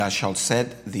Thou shalt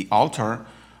set the altar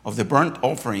of the burnt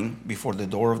offering before the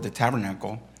door of the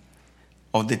tabernacle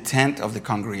of the tent of the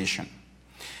congregation.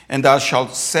 And thou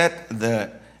shalt set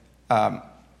the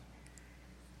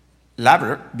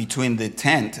laver between the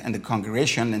tent and the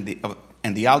congregation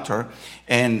and the altar,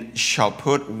 and shalt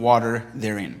put water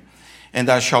therein. And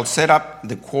thou shalt set up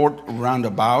the court round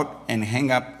about, and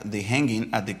hang up the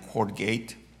hanging at the court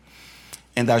gate.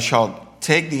 And thou shalt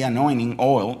take the anointing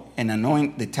oil, and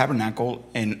anoint the tabernacle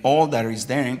and all that is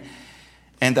therein,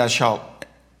 and thou shalt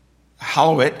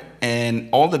hallow it, and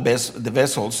all the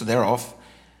vessels thereof,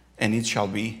 and it shall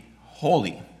be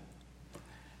holy.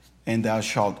 And thou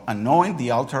shalt anoint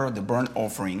the altar of the burnt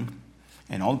offering,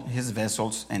 and all his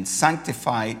vessels, and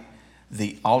sanctify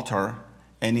the altar,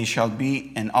 and it shall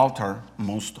be an altar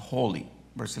most holy.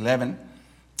 Verse 11,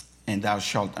 and thou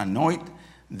shalt anoint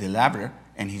the laver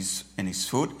and his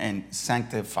foot, and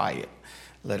sanctify it.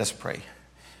 Let us pray.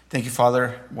 Thank you,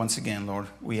 Father, once again, Lord.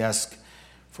 We ask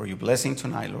for your blessing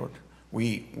tonight, Lord.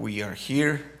 We are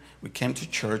here. We came to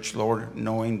church, Lord,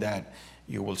 knowing that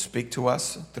you will speak to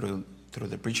us through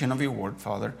the preaching of your word,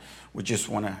 Father. We just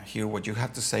want to hear what you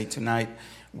have to say tonight.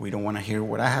 We don't want to hear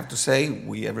what I have to say.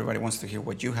 Everybody wants to hear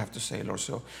what you have to say, Lord.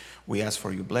 So we ask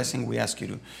for your blessing. We ask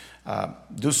you to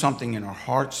do something in our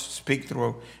hearts, speak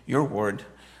through your word.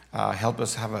 Help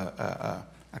us have a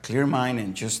clear mind,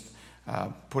 and just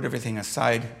put everything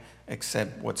aside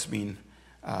except what's being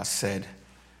said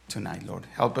tonight, Lord.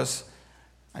 Help us.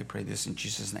 I pray this in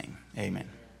Jesus' name. Amen.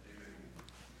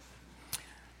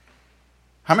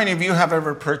 How many of you have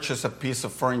ever purchased a piece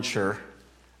of furniture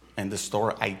in the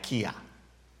store IKEA?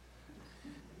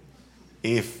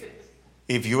 If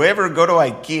you ever go to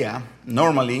IKEA,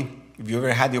 normally, if you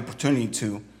ever had the opportunity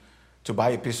to buy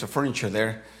a piece of furniture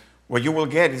there, what you will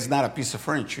get is not a piece of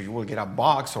furniture. You will get a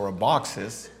box or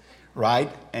boxes,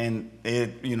 right? And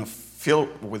it,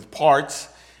 filled with parts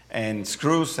and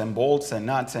screws and bolts and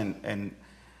nuts, and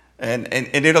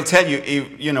it'll tell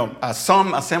you,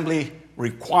 some assembly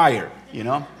required,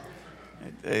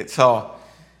 So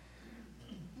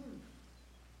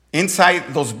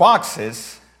inside those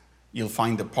boxes, you'll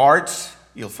find the parts,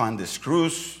 you'll find the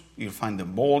screws, you'll find the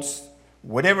bolts,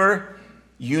 whatever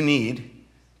you need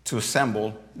to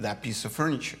assemble that piece of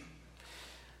furniture.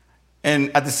 And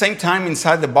at the same time,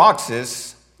 inside the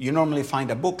boxes, you normally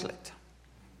find a booklet.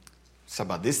 It's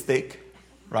about this thick,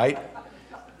 right?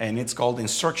 And it's called the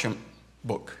instruction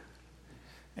book.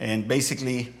 And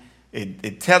basically,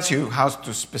 it tells you how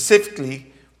to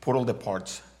specifically put all the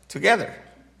parts together,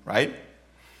 right?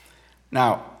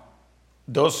 Now,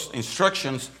 those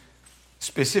instructions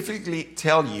specifically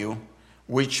tell you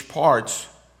which parts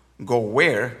go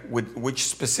where, with which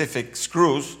specific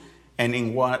screws, and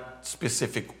in what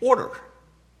specific order.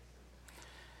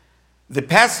 The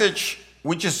passage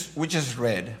we just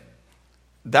read,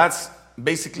 that's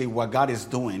basically what God is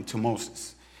doing to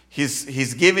Moses.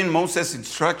 He's giving Moses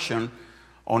instruction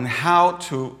on how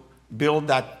to build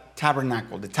that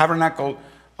tabernacle, the tabernacle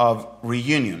of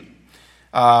reunion.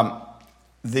 What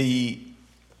the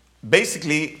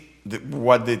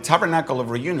tabernacle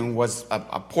of reunion was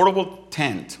a portable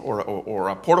tent or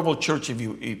a portable church,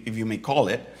 if you may call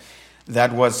it,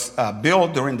 that was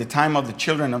built during the time of the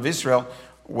children of Israel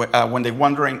when they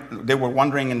were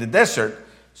wandering in the desert,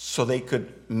 so they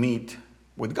could meet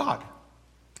with God.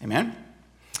 Amen.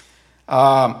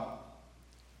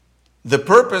 The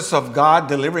purpose of God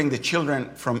delivering the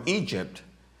children from Egypt,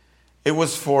 it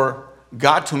was for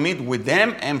God to meet with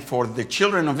them and for the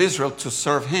children of Israel to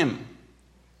serve him.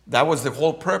 That was the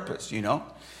whole purpose,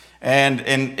 And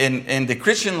in the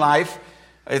Christian life,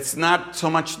 it's not so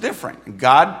much different.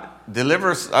 God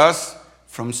delivers us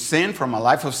from sin, from a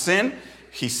life of sin.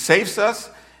 He saves us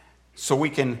so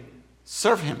we can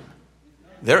serve him.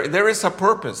 There is a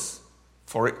purpose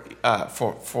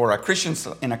for a Christian's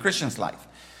in a Christian's life.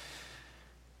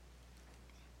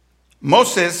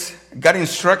 Moses got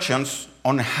instructions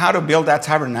on how to build that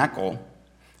tabernacle,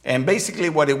 and basically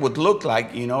what it would look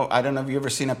like. I don't know if you've ever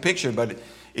seen a picture, but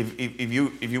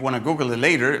if you want to Google it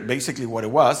later, basically what it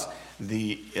was,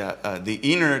 the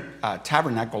inner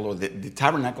tabernacle, or the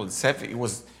tabernacle itself, it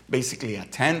was basically a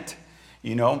tent.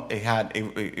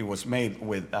 It was made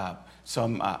with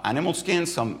some animal skin,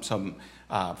 some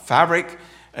fabric,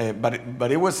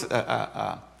 but it was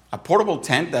a portable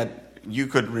tent that you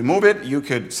could remove it, you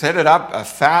could set it up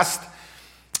fast,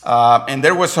 and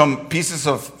there were some pieces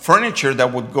of furniture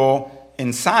that would go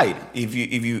inside. If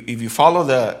you follow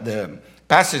the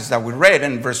passage that we read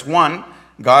in verse 1,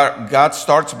 God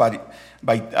starts by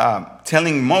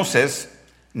telling Moses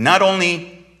not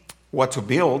only what to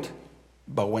build,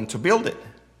 but when to build it.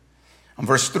 And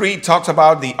verse 3 talks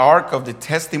about the ark of the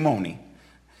testimony.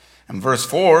 And verse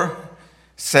 4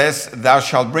 says, thou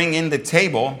shalt bring in the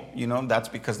table. You know, that's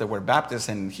because they were Baptists,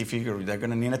 and he figured they're going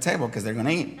to need a table because they're going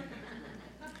to eat.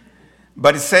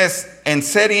 But it says, and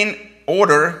set in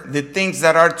order the things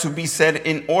that are to be set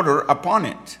in order upon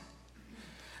it.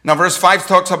 Now, verse 5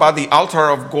 talks about the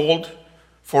altar of gold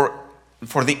for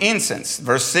the incense.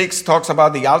 Verse 6 talks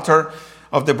about the altar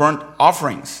of the burnt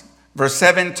offerings. Verse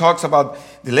 7 talks about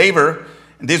the laver.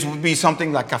 This would be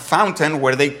something like a fountain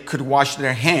where they could wash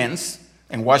their hands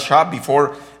and wash up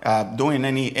before doing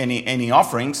any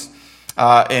offerings.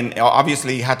 And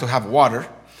obviously you had to have water.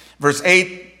 Verse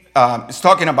 8 is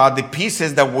talking about the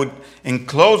pieces that would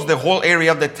enclose the whole area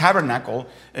of the tabernacle,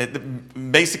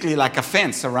 basically like a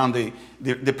fence around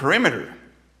the perimeter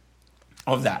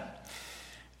of that.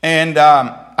 And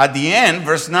at the end,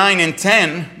 verse 9 and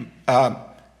 10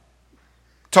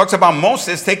 talks about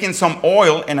Moses taking some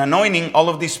oil and anointing all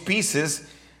of these pieces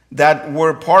that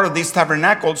were part of this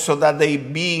tabernacle so that they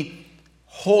be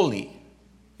holy.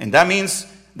 And that means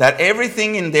that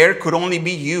everything in there could only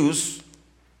be used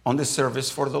on the service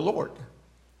for the Lord.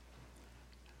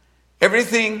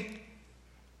 Everything,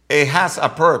 it has a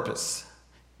purpose,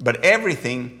 but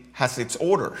everything has its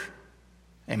order.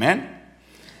 Amen?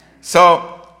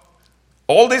 So,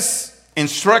 all these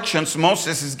instructions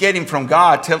Moses is getting from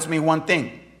God tells me one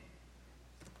thing,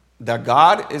 that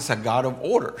God is a God of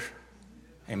order.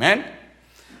 Amen?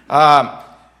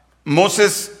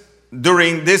 Moses,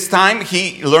 during this time,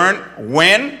 he learned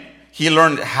when, he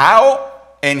learned how,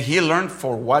 and he learned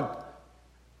for what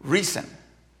reason.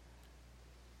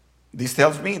 This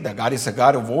tells me that God is a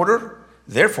God of order.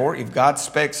 Therefore, if God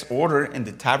expects order in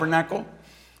the tabernacle,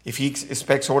 if he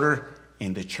expects order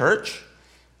in the church,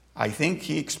 I think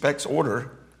he expects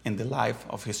order in the life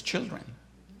of his children.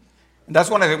 And that's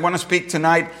what I want to speak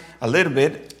tonight a little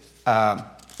bit,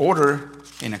 order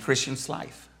in a Christian's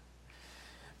life.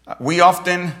 We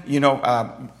often,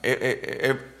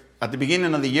 at the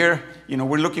beginning of the year,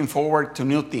 we're looking forward to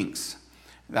new things.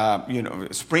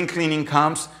 Spring cleaning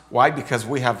comes. Why? Because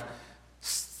we have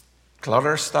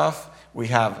clutter stuff. We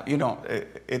have,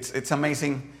 it's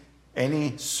amazing.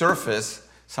 Any surface,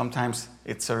 sometimes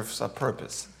it serves a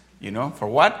purpose. For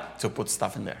what? To put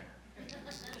stuff in there.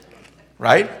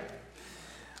 Right?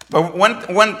 But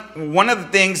one of the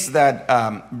things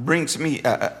that brings me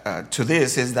to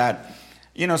this is that,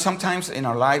 sometimes in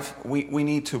our life, we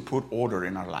need to put order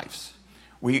in our lives.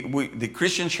 The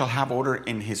Christian shall have order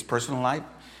in his personal life.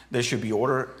 There should be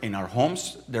order in our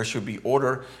homes. There should be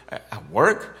order at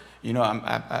work.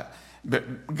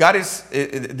 But God is,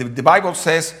 the Bible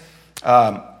says,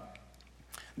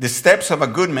 the steps of a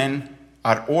good man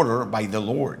are ordered by the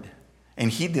Lord, and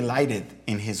he delighted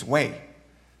in his way.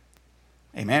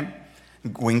 Amen.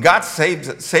 When God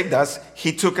saved us,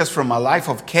 he took us from a life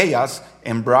of chaos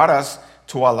and brought us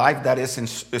to a life that is in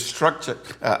structure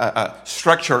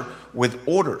with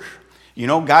order.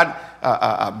 God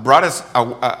brought us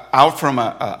out from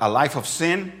a life of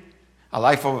sin, a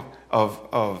life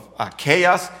of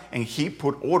chaos, and he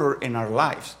put order in our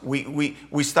lives.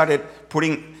 We started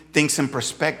putting things in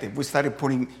perspective. We started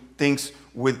putting things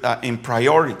in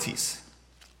priorities.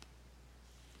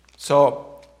 So,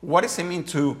 what does it mean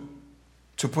to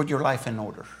put your life in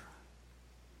order?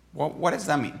 What does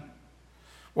that mean?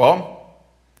 Well,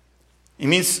 it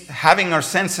means having our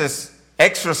senses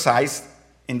exercised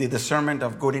in the discernment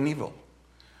of good and evil.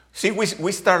 See,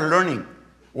 we start learning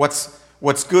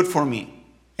what's good for me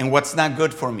and what's not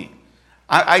good for me.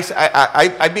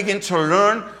 I begin to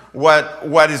learn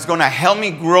what is going to help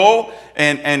me grow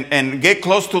and get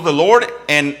close to the Lord,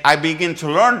 and I begin to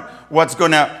learn what's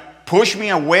going to push me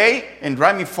away and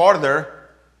drive me farther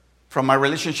from my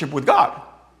relationship with God.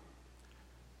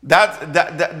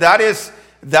 That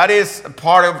is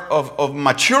part of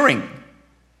maturing.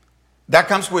 That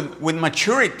comes with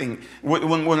maturity. With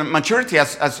maturity,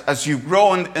 as you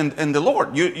grow in the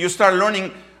Lord, you start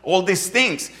learning all these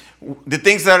things. The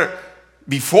things that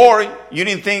before you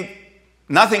didn't think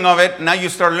nothing of it. Now you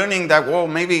start learning that, well,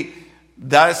 maybe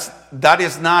that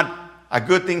is not a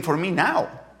good thing for me now.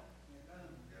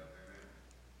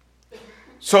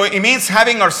 So it means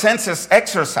having our senses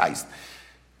exercised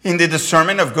in the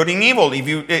discernment of good and evil.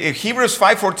 If Hebrews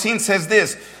 5:14 says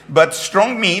this, but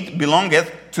strong meat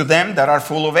belongeth to them that are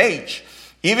full of age,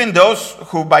 even those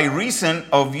who by reason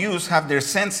of use have their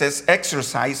senses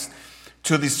exercised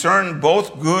to discern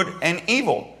both good and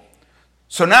evil.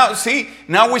 So now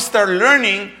we start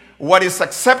learning what is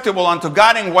acceptable unto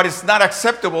God and what is not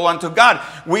acceptable unto God.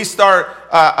 We start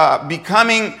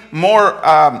becoming more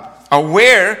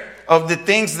aware of the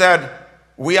things that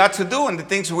we ought to do and the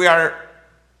things we are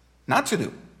not to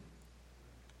do.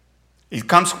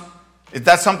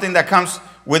 That's something that comes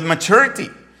with maturity.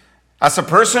 As a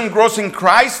person grows in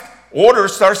Christ, order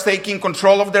starts taking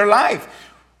control of their life.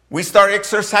 We start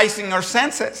exercising our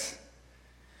senses.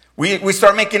 We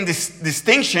start making this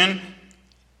distinction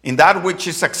in that which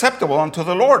is acceptable unto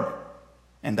the Lord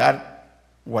and that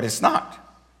what is not.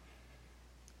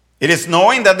 It is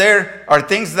knowing that there are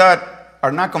things that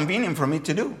are not convenient for me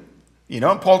to do.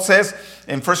 Paul says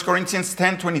in 1 Corinthians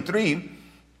 10:23,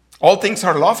 all things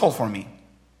are lawful for me,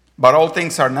 but all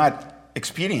things are not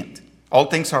expedient. All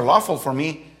things are lawful for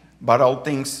me, but all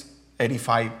things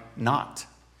edify not.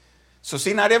 So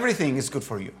see, not everything is good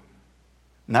for you.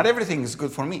 Not everything is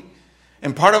good for me.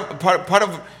 And part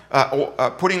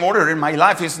of putting order in my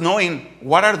life is knowing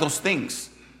what are those things.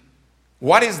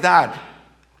 What is that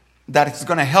is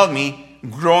going to help me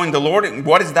grow in the Lord? And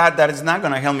what is that is not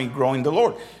going to help me grow in the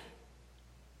Lord?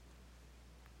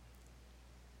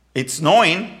 It's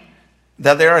knowing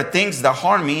that there are things that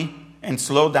harm me and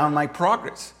slow down my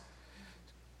progress.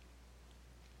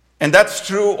 And that's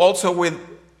true also with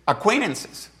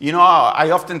acquaintances.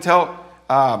 I often tell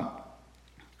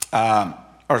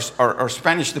our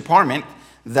Spanish department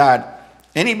that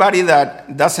anybody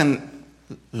that doesn't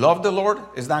love the Lord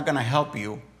is not going to help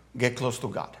you get close to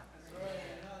God.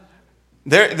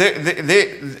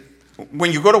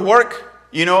 When you go to work,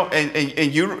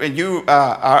 and you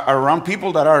are around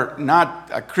people that are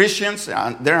not Christians,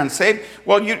 they're unsaved,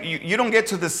 well, you don't get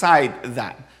to decide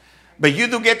that. But you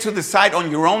do get to decide on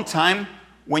your own time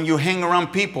when you hang around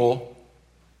people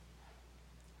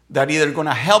that either going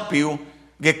to help you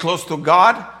get close to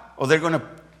God or they're going to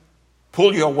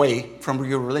pull you away from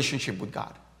your relationship with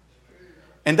God.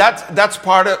 And that's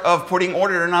part of putting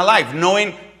order in our life,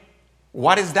 knowing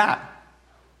what is that.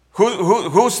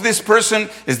 Who's this person?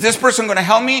 Is this person going to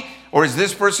help me, or is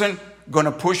this person going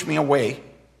to push me away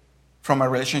from my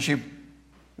relationship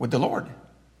with the Lord?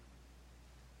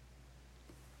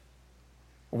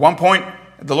 At one point,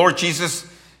 the Lord Jesus,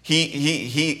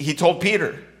 he told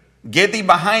Peter, "Get thee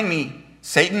behind me,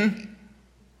 Satan."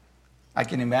 I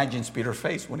can imagine Peter's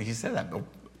face when he said that.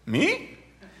 Me?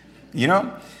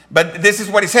 But this is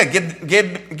what he said: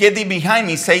 Get thee behind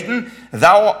me, Satan.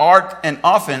 Thou art an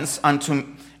offense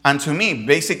unto me.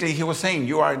 Basically, he was saying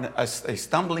you are a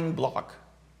stumbling block.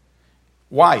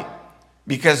 Why?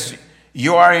 Because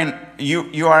you are in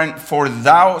for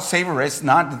thou savorest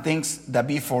not the things that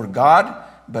be for God,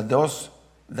 but those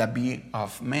that be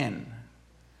of men.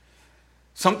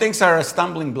 Some things are a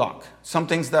stumbling block. Some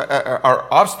things that are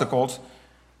obstacles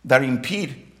that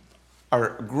impede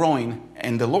our growing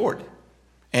in the Lord.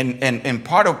 And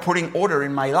part of putting order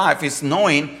in my life is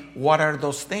knowing what are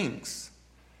those things.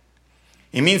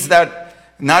 It means that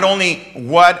not only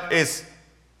what is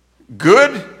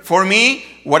good for me,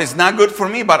 what is not good for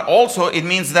me, but also it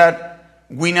means that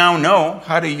we now know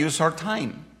how to use our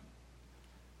time.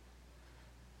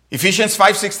 Ephesians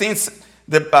 5:16,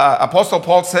 the Apostle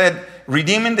Paul said,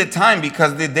 "Redeeming the time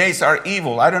because the days are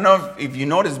evil." I don't know if you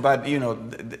noticed, but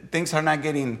things are not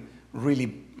getting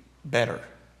really better.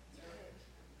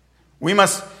 We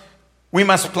must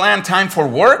plan time for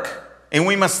work, and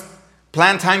we must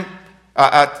plan time.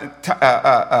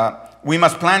 We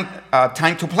must plan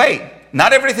time to play.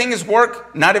 Not everything is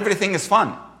work. Not everything is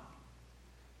fun.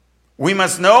 We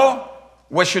must know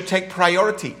what should take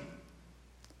priority.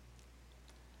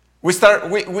 We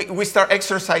start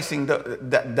exercising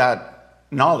that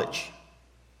knowledge.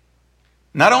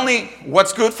 Not only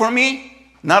what's good for me,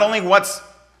 not only what's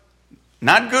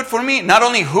not good for me, not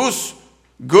only who's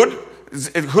good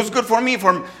for me,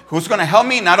 from who's going to help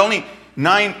me, not only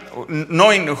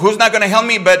knowing who's not going to help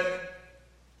me, but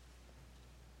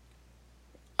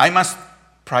I must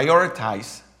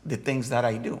prioritize the things that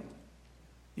I do.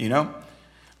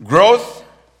 Growth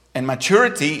and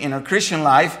maturity in our Christian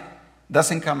life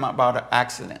doesn't come about an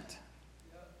accident.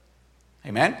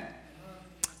 Amen?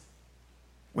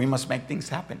 We must make things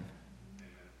happen.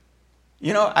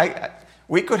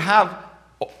 We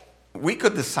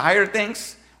could desire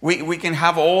things. We can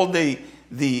have all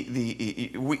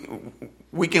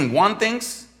we can want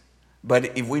things,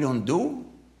 but if we don't do,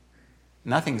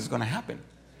 nothing is going to happen.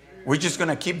 We're just going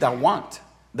to keep that want,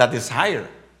 that desire.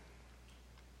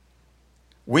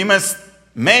 We must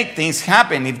make things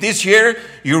happen. If this year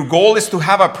your goal is to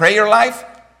have a prayer life,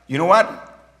 you know what?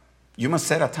 You must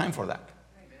set a time for that.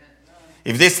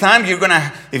 If this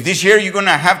year you're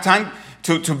gonna have time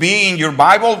to be in your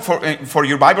Bible for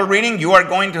your Bible reading, you are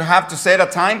going to have to set a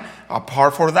time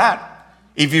apart for that.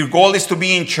 If your goal is to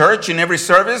be in church in every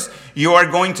service, you are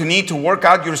going to need to work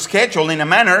out your schedule in a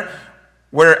manner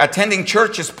where attending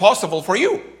church is possible for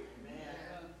you.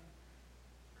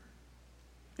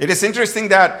 It is interesting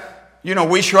that,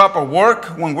 we show up at work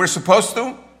when we're supposed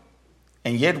to,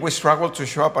 and yet we struggle to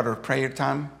show up at our prayer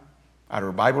time, at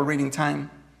our Bible reading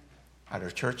time, at our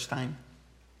church time.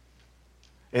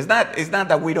 It's not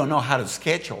that we don't know how to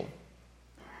schedule.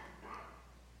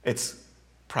 It's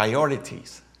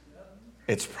priorities.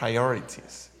 It's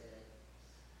priorities.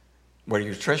 Where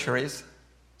your treasure is,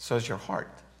 so is your heart.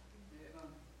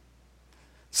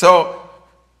 So,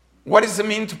 what does it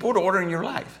mean to put order in your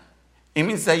life? It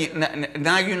means that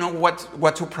now you know what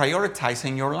to prioritize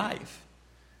in your life.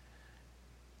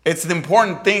 It's the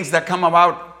important things that come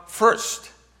about first.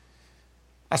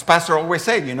 As Pastor always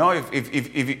said,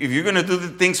 if you're going to do the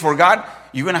things for God,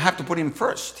 you're going to have to put Him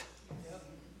first.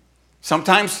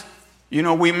 Sometimes,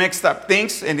 we mixed up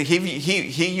things, and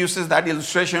he uses that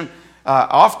illustration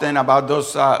often about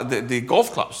those the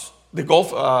golf clubs, the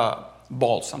golf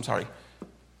balls. I'm sorry,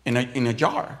 in a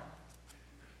jar.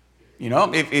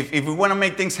 If we want to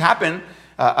make things happen,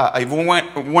 if we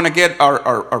want to get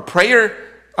our prayer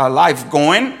life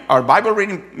going, our Bible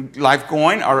reading life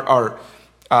going, our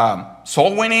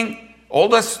soul winning, all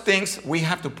those things, we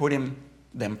have to put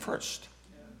them first.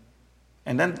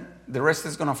 And then the rest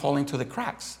is going to fall into the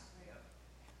cracks.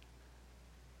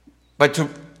 But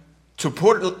to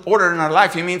put order in our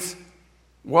life, it means,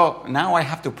 well, now I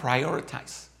have to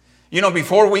prioritize.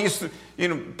 Before we used to,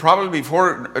 probably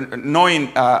before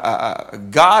knowing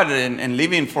God and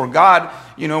living for God,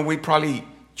 we probably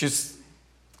just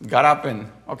got up and,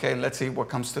 okay, let's see what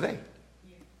comes today.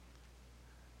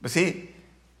 But see,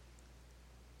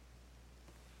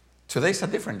 today's a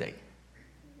different day.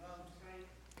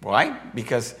 Why?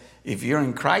 Because if you're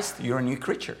in Christ, you're a new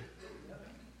creature.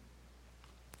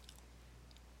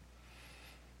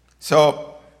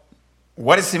 So,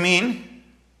 what does it mean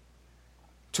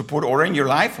to put order in your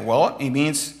life? Well, it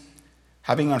means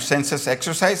having our senses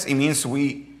exercised. It means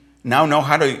we now know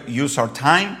how to use our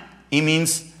time. It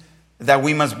means that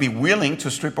we must be willing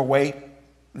to strip away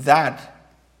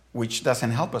that which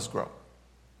doesn't help us grow.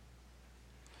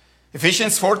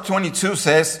 Ephesians 4:22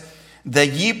 says, that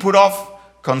ye put off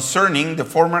concerning the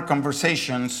former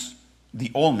conversations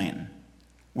the old man,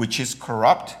 which is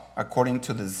corrupt according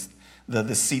to the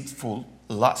deceitful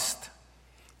lust.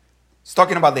 It's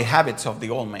talking about the habits of the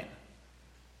old man.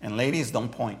 And ladies, don't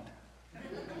point.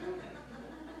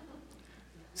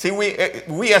 See,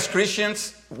 we as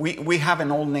Christians, we have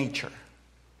an old nature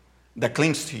that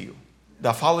clings to you,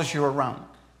 that follows you around,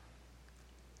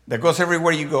 that goes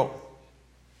everywhere you go.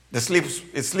 It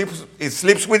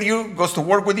sleeps with you, goes to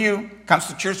work with you, comes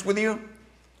to church with you.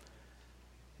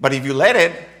 But if you let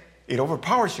it, it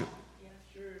overpowers you.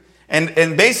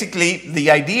 And basically,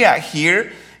 the idea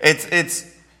here, it's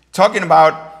talking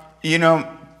about,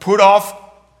 put off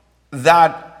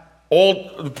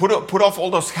all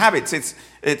those habits. It's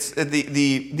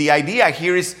the idea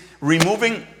here is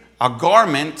removing a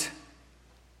garment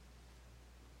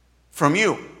from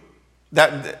you.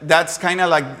 That's kind of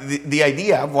like the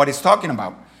idea of what it's talking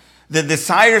about. The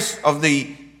desires of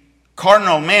the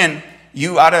carnal man,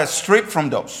 you ought to strip from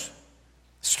those.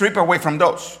 Strip away from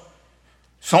those.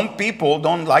 Some people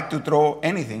don't like to throw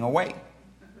anything away.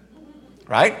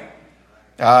 Right?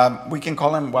 We can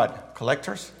call them what?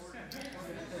 Collectors?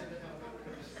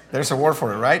 There's a word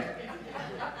for it, right?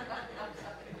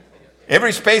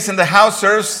 Every space in the house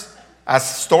serves as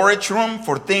storage room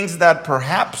for things that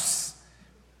perhaps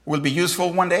will be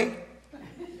useful one day,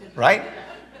 right?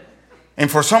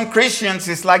 And for some Christians,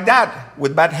 it's like that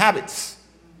with bad habits.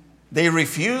 They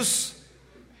refuse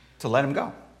to let them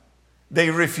go. They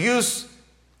refuse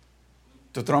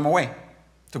to throw them away,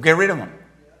 to get rid of them.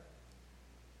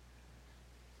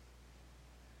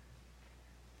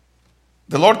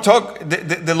 The Lord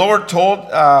told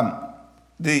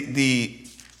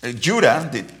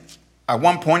Judah at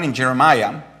one point in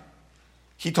Jeremiah,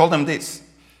 He told them this: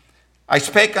 I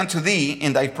spake unto thee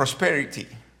in thy prosperity,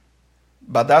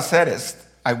 but thou saidest,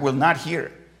 I will not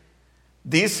hear.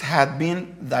 This had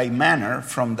been thy manner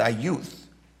from thy youth,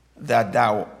 that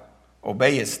thou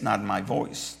obeyest not my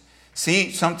voice.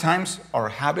 See, sometimes our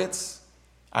habits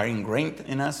are ingrained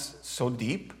in us so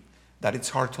deep that it's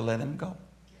hard to let them go.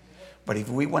 But if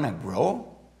we want to grow,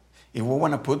 if we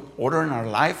want to put order in our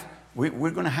life,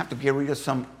 we're going to have to get rid of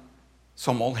some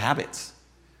old habits,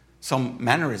 some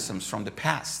mannerisms from the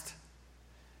past.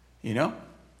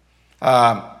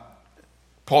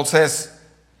 Paul says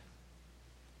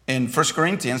in 1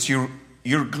 Corinthians,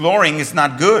 your glorying is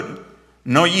not good.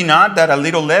 Know ye not that a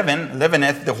little leaven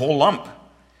leaveneth the whole lump?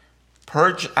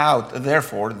 Purge out,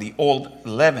 therefore, the old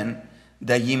leaven,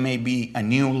 that ye may be a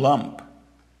new lump,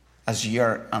 as ye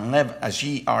are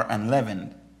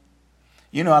unleavened.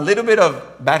 A little bit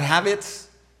of bad habits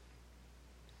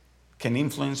can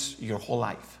influence your whole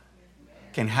life,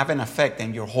 can have an effect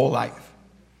in your whole life.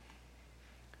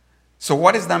 So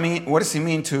what does that mean? What does it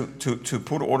mean to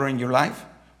put order in your life?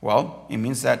 Well, it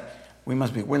means that we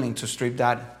must be willing to strip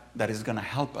that is going to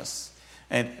help us.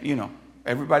 And,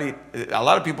 everybody, a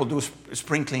lot of people do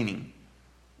spring cleaning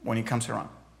when it comes around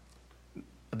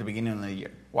at the beginning of the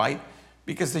year. Why?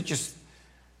 Because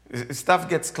stuff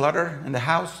gets cluttered in the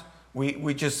house.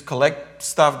 We just collect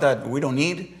stuff that we don't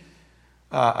need.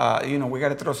 We got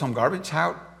to throw some garbage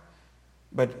out.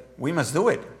 But we must do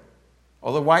it.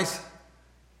 Otherwise,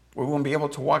 we won't be able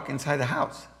to walk inside the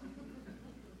house.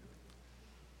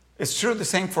 It's true the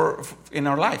same for in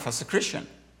our life as a Christian.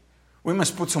 We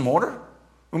must put some order.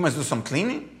 We must do some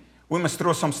cleaning. We must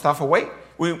throw some stuff away.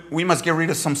 We must get rid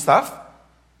of some stuff.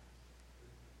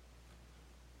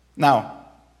 Now,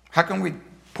 how can we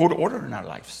put order in our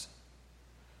lives?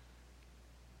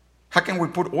 How can we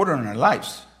put order in our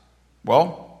lives?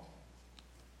 Well,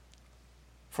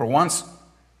 for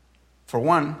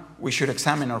one, we should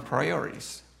examine our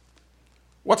priorities.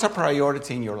 What's a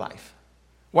priority in your life?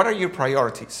 What are your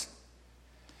priorities?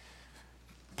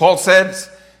 Paul says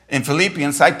in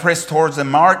Philippians, I press towards the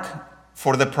mark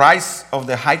for the prize of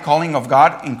the high calling of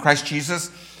God in Christ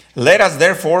Jesus. Let us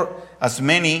therefore, as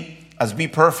many as be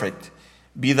perfect,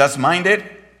 be thus minded,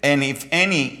 and if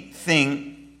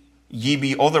anything ye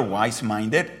be otherwise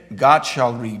minded, God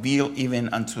shall reveal even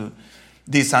unto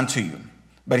you.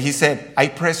 But he said, I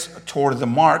press toward the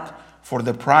mark for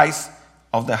the prize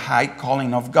of the high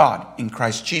calling of God in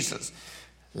Christ Jesus.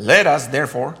 Let us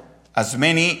therefore, as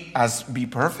many as be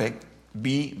perfect,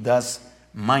 be thus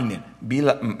minded, be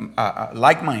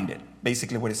like-minded,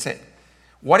 basically what it said.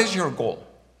 What is your goal?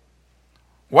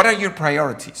 What are your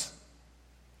priorities?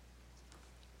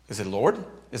 Is it Lord?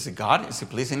 Is it God? Is it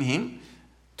pleasing Him?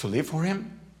 To live for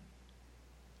Him?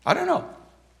 I don't know.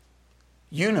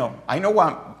 You know. I know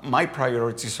what my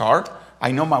priorities are.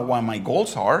 I know what my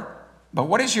goals are. But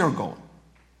what is your goal?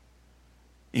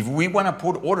 If we want to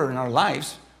put order in our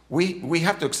lives, we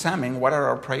have to examine what are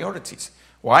our priorities.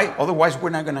 Why? Otherwise, we're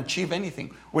not going to achieve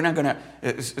anything. We're not going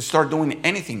to start doing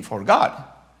anything for God.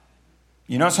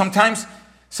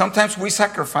 Sometimes we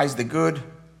sacrifice the good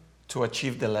to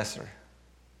achieve the lesser.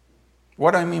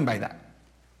 What do I mean by that?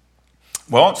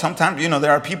 Well, sometimes,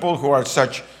 there are people who are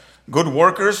such good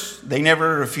workers. They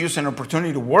never refuse an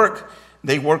opportunity to work.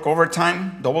 They work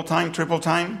overtime, double time, triple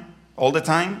time, all the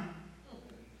time.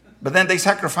 But then they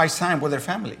sacrifice time with their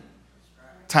family.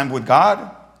 Time with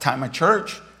God, time at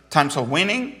church, times of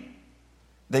winning.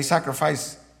 They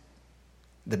sacrifice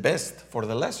the best for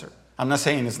the lesser. I'm not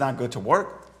saying it's not good to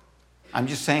work. I'm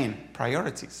just saying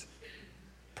priorities.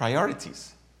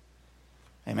 Priorities.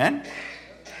 Amen?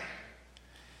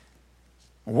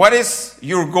 What is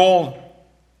your goal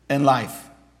in life?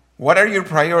 What are your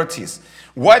priorities?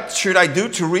 What should I do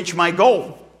to reach my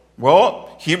goal?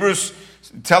 Well, Hebrews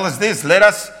tell us this. Let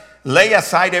us lay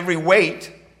aside every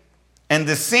weight and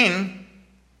the sin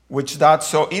which doth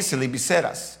so easily beset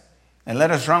us. And let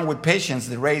us run with patience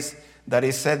the race that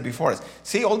is set before us.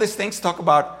 See, all these things talk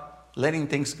about letting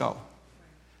things go.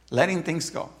 Letting things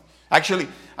go. Actually,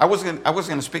 I was going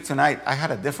to speak tonight. I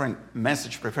had a different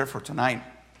message prepared for tonight.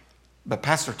 But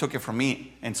Pastor took it from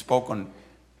me and spoke on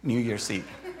New Year's Eve.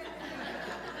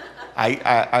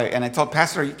 I told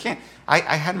Pastor, you can't.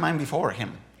 I had mine before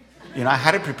him. I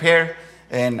had it prepared.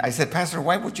 And I said, Pastor,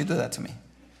 why would you do that to me?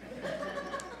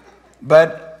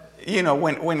 But,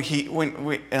 when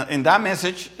in that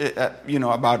message,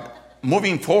 about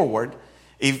moving forward,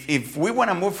 if we want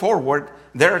to move forward,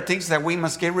 there are things that we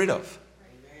must get rid of.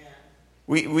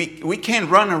 We can't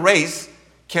run a race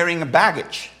carrying a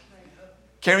baggage,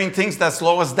 carrying things that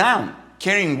slow us down,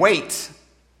 carrying weight.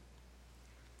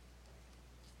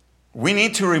 We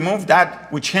need to remove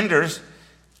that which hinders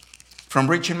from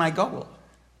reaching my goal.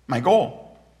 My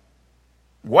goal.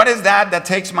 What is that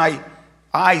takes my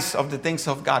eyes of the things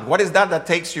of God? What is that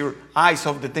takes your eyes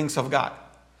of the things of God?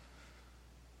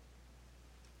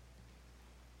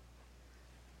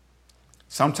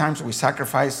 Sometimes we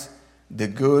sacrifice the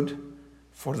good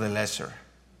for the lesser.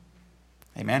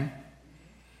 Amen?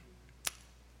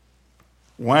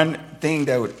 One thing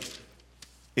that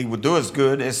it would do us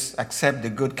good is accept the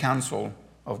good counsel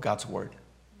of God's word.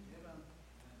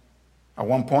 At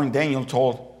one point, Daniel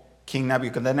told King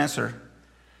Nebuchadnezzar,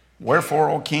 wherefore,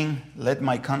 O king, let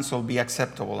my counsel be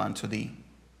acceptable unto thee.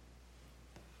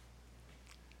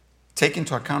 Take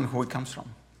into account who it comes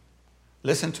from.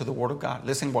 Listen to the word of God.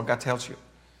 Listen what God tells you.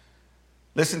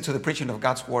 Listen to the preaching of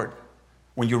God's word.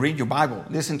 When you read your Bible,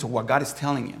 listen to what God is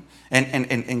telling you.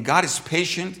 And God is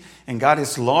patient, and God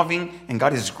is loving, and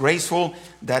God is graceful,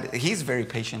 that He's very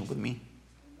patient with me.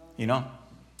 You know,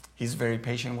 He's very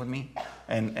patient with me.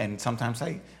 And sometimes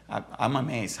I'm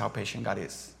amazed how patient God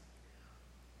is.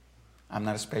 I'm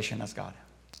not as patient as God.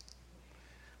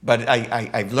 But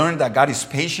I've learned that God is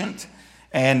patient,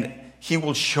 and He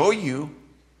will show you,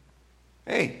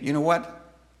 hey, you know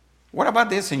what? What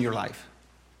about this in your life?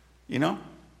 You know?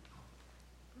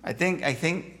 I think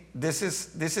this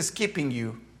is keeping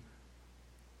you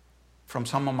from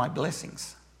some of my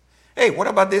blessings. Hey, what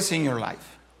about this in your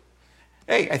life?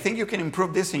 Hey, I think you can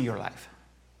improve this in your life.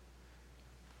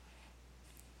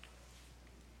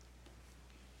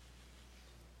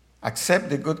 Accept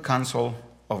the good counsel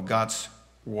of God's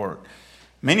word.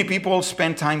 Many people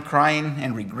spend time crying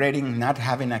and regretting not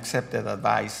having accepted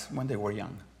advice when they were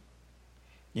young.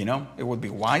 You know, it would be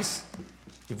wise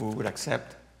if we would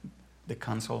accept the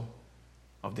counsel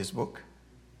of this book.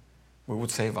 We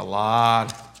would save a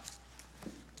lot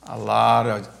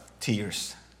of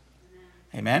tears.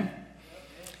 Amen?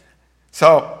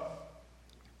 So,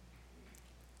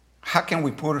 how can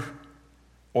we put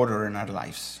order in our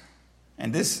lives?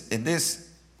 And this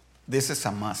is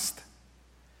a must.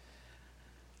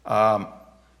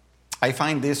 I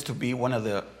find this to be one of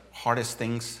the hardest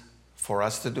things for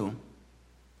us to do.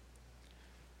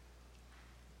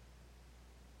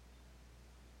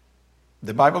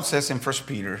 The Bible says in 1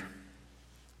 Peter,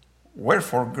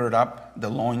 wherefore gird up the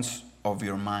loins of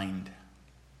your mind.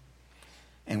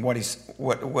 And what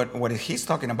he's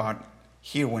talking about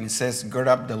here when he says gird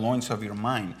up the loins of your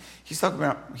mind, he's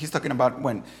talking about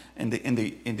when in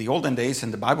the olden days,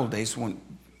 in the Bible days, when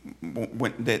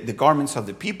the garments of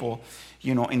the people,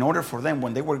 you know, in order for them,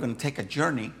 when they were going to take a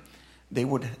journey, they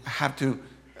would have to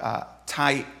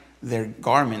tie their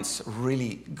garments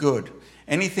really good.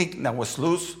 Anything that was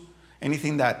loose,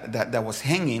 anything that was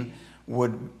hanging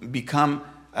would become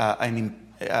an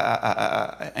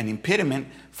impediment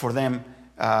for them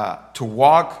to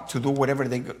walk, to do whatever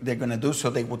they're going to do, so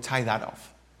they would tie that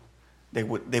off. They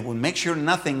would make sure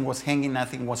nothing was hanging,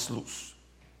 nothing was loose.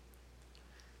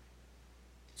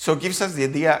 So it gives us the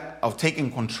idea of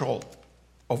taking control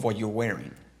of what you're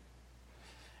wearing.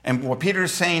 And what Peter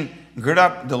is saying, gird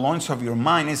up the loins of your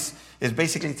mind, is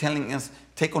basically telling us,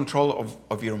 take control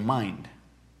of your mind.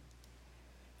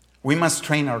 We must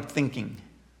train our thinking.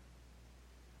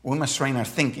 We must train our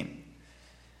thinking.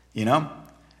 You know?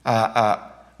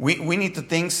 We need to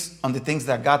think on the things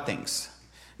that God thinks.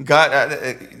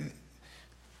 God,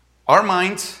 our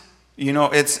minds, you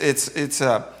know, it's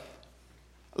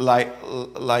like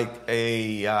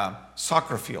a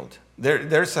soccer field.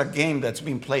 There's a game that's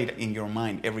being played in your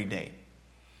mind every day.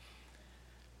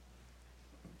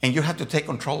 And you have to take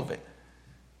control of it.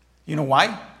 You know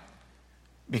why?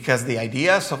 Because the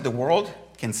ideas of the world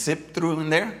can seep through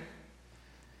in there.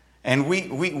 And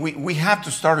we have to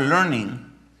start learning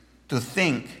to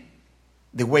think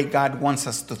the way God wants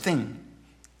us to think.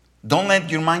 Don't let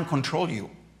your mind control you.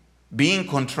 Be in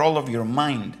control of your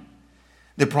mind.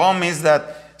 The problem is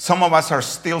that some of us are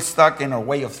still stuck in our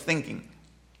way of thinking.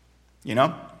 You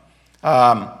know?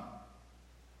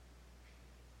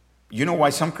 You know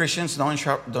why some Christians don't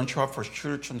show up for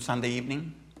church on Sunday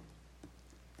evening?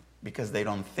 Because they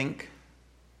don't think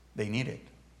they need it.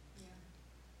 Yeah.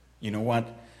 You know what?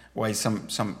 Why some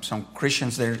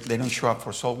Christians they don't show up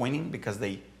for soul winning? Because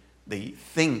they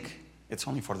think it's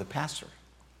only for the pastor.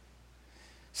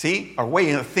 See, our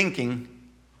way of thinking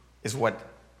is what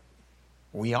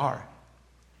we are.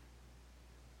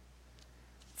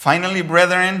 Finally,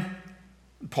 brethren,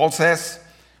 Paul says,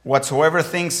 whatsoever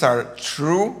things are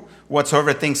true,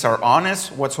 whatsoever things are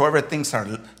honest, whatsoever things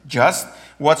are just,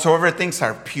 whatsoever things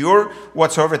are pure,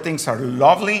 whatsoever things are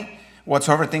lovely,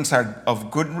 whatsoever things are of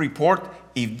good report,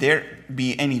 if there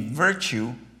be any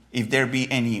virtue, if there be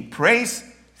any praise,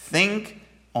 think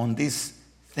on these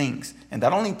things. And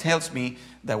that only tells me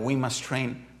that we must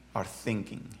train our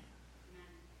thinking.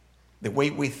 The way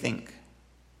we think.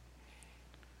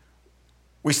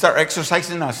 We start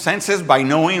exercising our senses by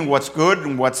knowing what's good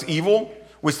and what's evil.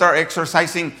 We start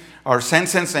exercising our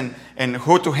senses and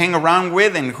who to hang around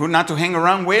with and who not to hang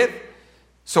around with.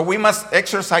 So we must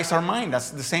exercise our mind.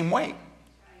 That's the same way.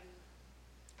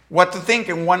 What to think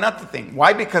and what not to think.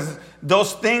 Why? Because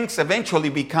those things eventually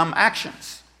become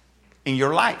actions in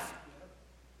your life.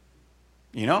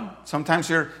 You know, sometimes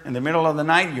you're in the middle of the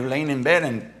night, you're laying in bed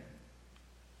and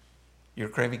you're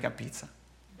craving a pizza.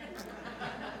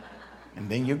 And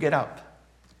then you get up.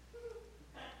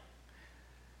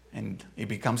 And it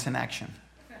becomes an action.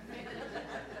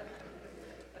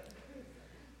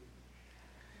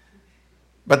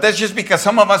 But that's just because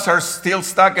some of us are still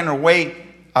stuck in our way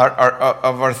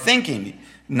of our thinking.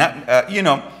 Not,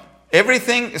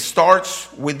 everything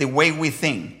starts with the way we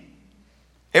think.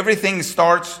 Everything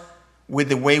starts with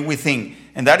the way we think.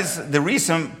 And that is the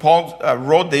reason Paul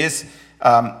wrote this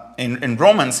in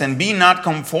Romans. And be not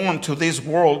conformed to this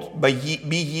world, but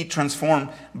be ye transformed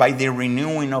by the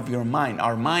renewing of your mind.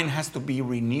 Our mind has to be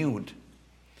renewed.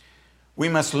 We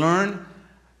must learn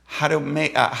how to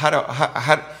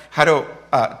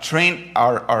train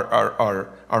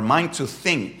our mind to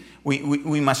think.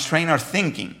 We must train our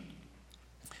thinking.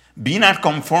 Be not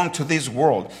conformed to this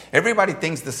world. Everybody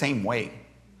thinks the same way.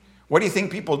 What do you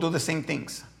think people do the same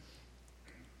things?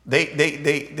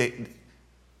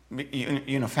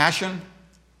 Fashion,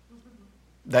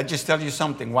 that just tells you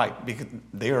something. Why? Because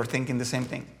they are thinking the same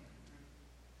thing.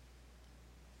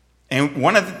 And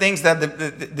one of the things that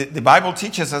the Bible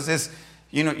teaches us is,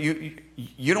 you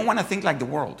don't want to think like the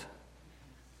world.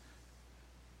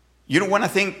 You don't want to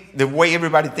think the way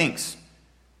everybody thinks.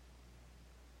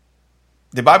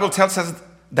 The Bible tells us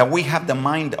that we have the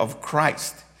mind of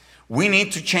Christ. We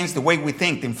need to change the way we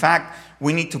think. In fact,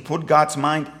 we need to put God's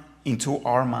mind into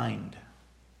our mind.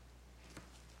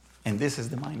 And this is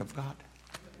the mind of God.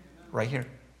 Right here.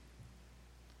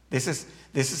 This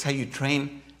is how you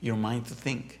train your mind to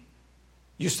think.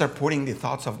 You start putting the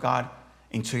thoughts of God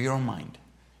into your mind.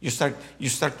 You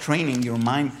start training your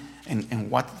mind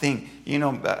and what to think.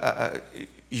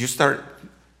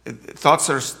 Thoughts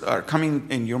are coming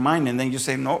in your mind, and then you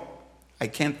say, no, I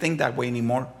can't think that way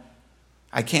anymore.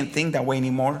 I can't think that way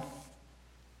anymore.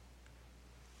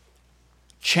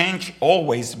 Change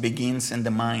always begins in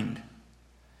the mind.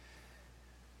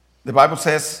 The Bible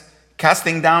says,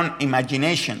 casting down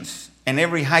imaginations and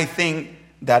every high thing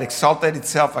that exalted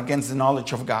itself against the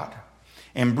knowledge of God,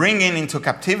 and bringing into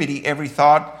captivity every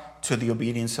thought to the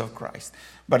obedience of Christ.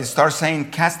 But it starts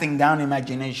saying, casting down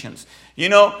imaginations.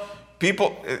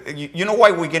 People, you know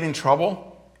why we get in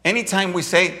trouble? Anytime we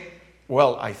say,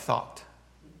 well, I thought.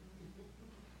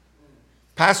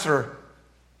 Pastor,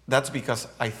 that's because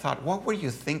I thought. What were you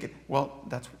thinking? Well,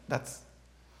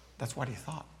 that's what he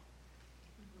thought.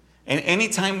 And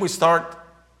anytime we start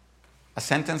a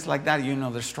sentence like that,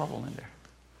 there's trouble in there.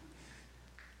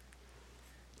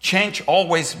 Change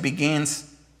always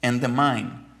begins in the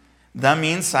mind. That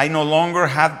means I no longer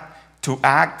have to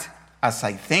act as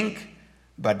I think,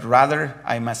 but rather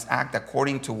I must act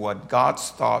according to what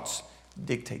God's thoughts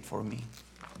dictate for me.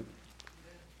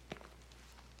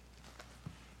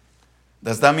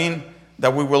 Does that mean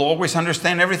that we will always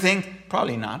understand everything?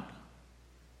 Probably not.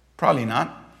 Probably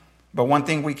not. But one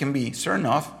thing we can be certain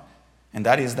of, and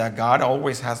that is that God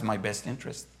always has my best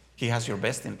interest. He has your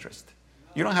best interest.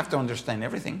 You don't have to understand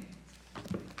everything.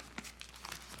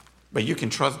 But you can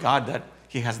trust God that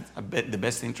He has the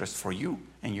best interest for you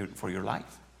and for your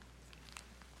life.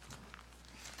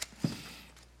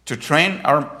 To train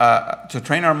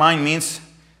our mind means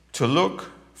to look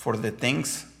for the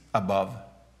things above.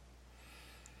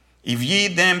 If ye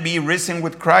then be risen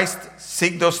with Christ,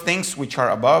 seek those things which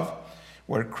are above,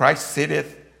 where Christ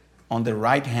sitteth on the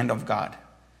right hand of God.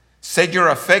 Set your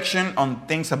affection on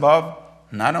things above,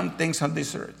 not on things on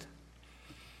this earth.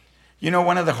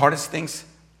 One of the hardest things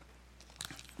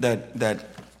that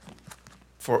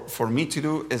for me to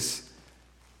do is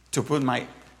to put my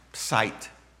sight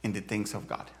in the things of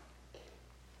God.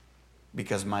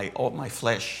 Because all my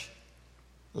flesh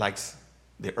likes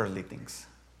the earthly things.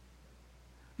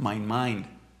 My mind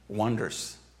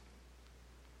wanders.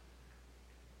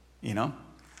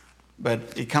 But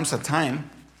it comes a time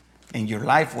in your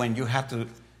life when you have to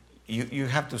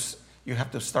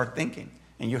start thinking,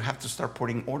 and you have to start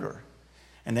putting order,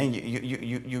 and then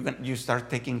you start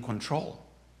taking control.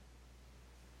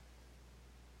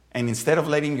 And instead of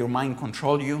letting your mind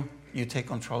control you, you take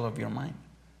control of your mind.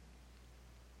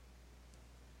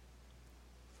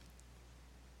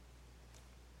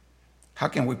 How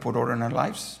can we put order in our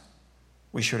lives?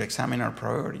 We should examine our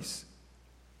priorities.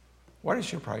 What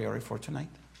is your priority for tonight?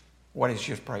 What is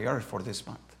your priority for this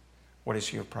month? What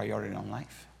is your priority in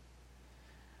life?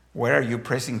 Where are you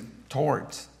pressing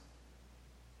towards?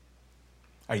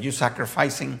 Are you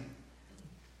sacrificing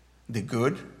the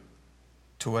good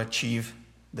to achieve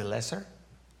the lesser?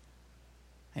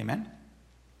 Amen?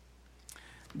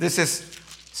 This is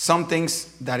some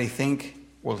things that I think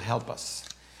will help us.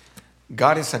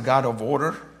 God is a God of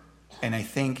order, and I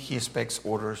think He expects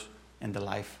orders in the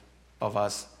life of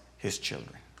us, His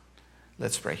children.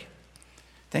 Let's pray.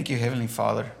 Thank you, Heavenly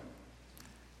Father.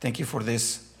 Thank you for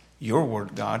this, your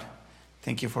word, God.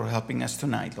 Thank you for helping us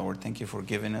tonight, Lord. Thank you for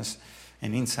giving us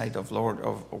an insight of, Lord,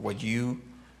 of what you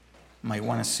might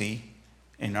want to see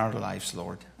in our lives,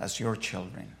 Lord, as your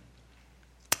children.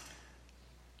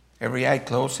 Every eye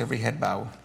closed, every head bowed.